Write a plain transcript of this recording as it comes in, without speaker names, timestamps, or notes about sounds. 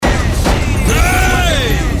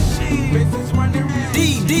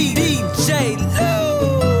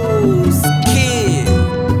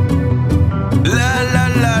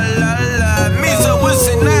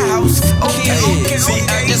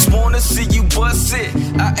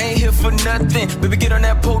for nothing. Baby, get on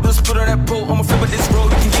that pole, just put on that pole. I'ma flip with this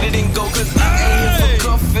road, you can get it and go. Cause I ain't here for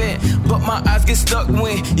cuffing, but my eyes get stuck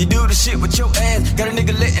when you do the shit with your ass. Got a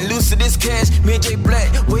nigga letting loose of this cash. Me and J Black,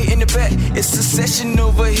 way in the back. It's a session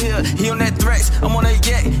over here. He on that thrax, I'm on that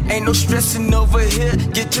yak. Ain't no stressing over here.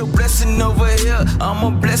 Get your blessing over here. I'm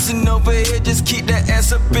a blessing over here. Just keep that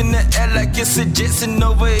ass up in the air like it's a Jetson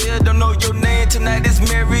over here. Don't know your name, tonight is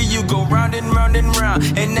Mary. You go round and round and round.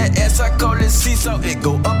 And that ass I call it seesaw. It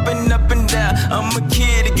go up and down. I'm a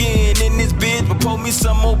kid again in this bitch, but pour me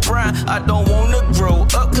some more brown. I don't wanna grow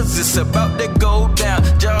up cause it's about to go down.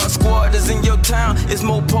 Job squad is in your town. It's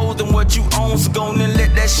more poles than what you own. So gonna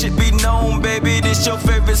let that shit be known, baby. This your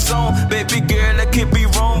favorite song. Baby girl, I could be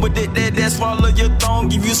wrong, but that swallow your thong.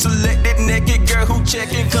 Give you selected naked girl who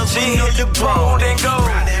checking cause we know you bone and go.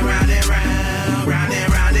 Round and round and round, round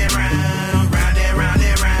and round and round, round and round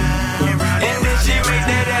and round. And then she make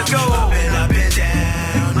that ass go up and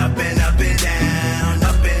down, up and up and down,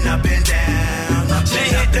 up and up and down. She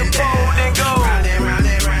hit the pole and go round and round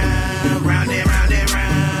and round, round and round and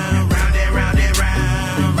round, round and round and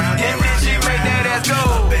round, round and then she make that ass go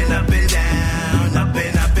up and down, up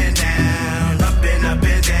and up and down, up and up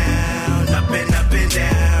and down, up and up and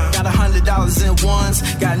down. Got $100 in ones,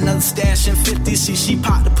 got another stash in 50. See, she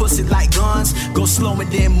pop the pussy like guns. Go slow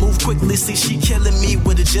and then move quickly. See, she killing me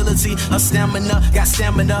with agility. Her stamina, got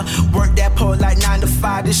stamina. Work that pole like 9 to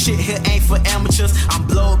 5. This shit here ain't for amateurs. I'm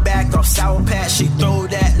blow back off Sour Patch. She throw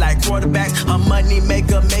that like quarterbacks. Her money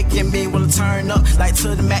maker making me wanna turn up like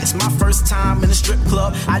to the max. My first time in a strip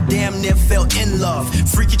club, I damn near fell in love.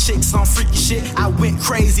 Freaky chicks on freaky shit. I went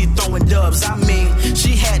crazy throwing dubs. I mean,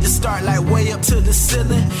 she had to start like way up to the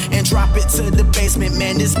ceiling and drop it to the basement.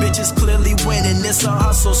 Man, this bitch is clearly winning. This a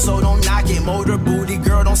hustle, so don't knock it. Motor booty,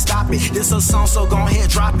 girl, don't stop it. This a song, so gon' head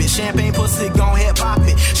drop it. Champagne pussy, gon' head pop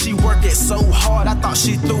it. She worked it so hard, I thought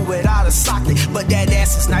she threw it out of socket. But that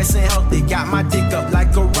ass is nice and healthy. Got my dick up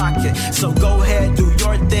like a rocket. So go ahead, do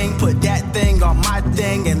your thing. Put that thing on my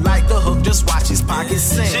thing. And like a hook, just watch his pockets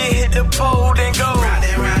sing. She hit the pole and go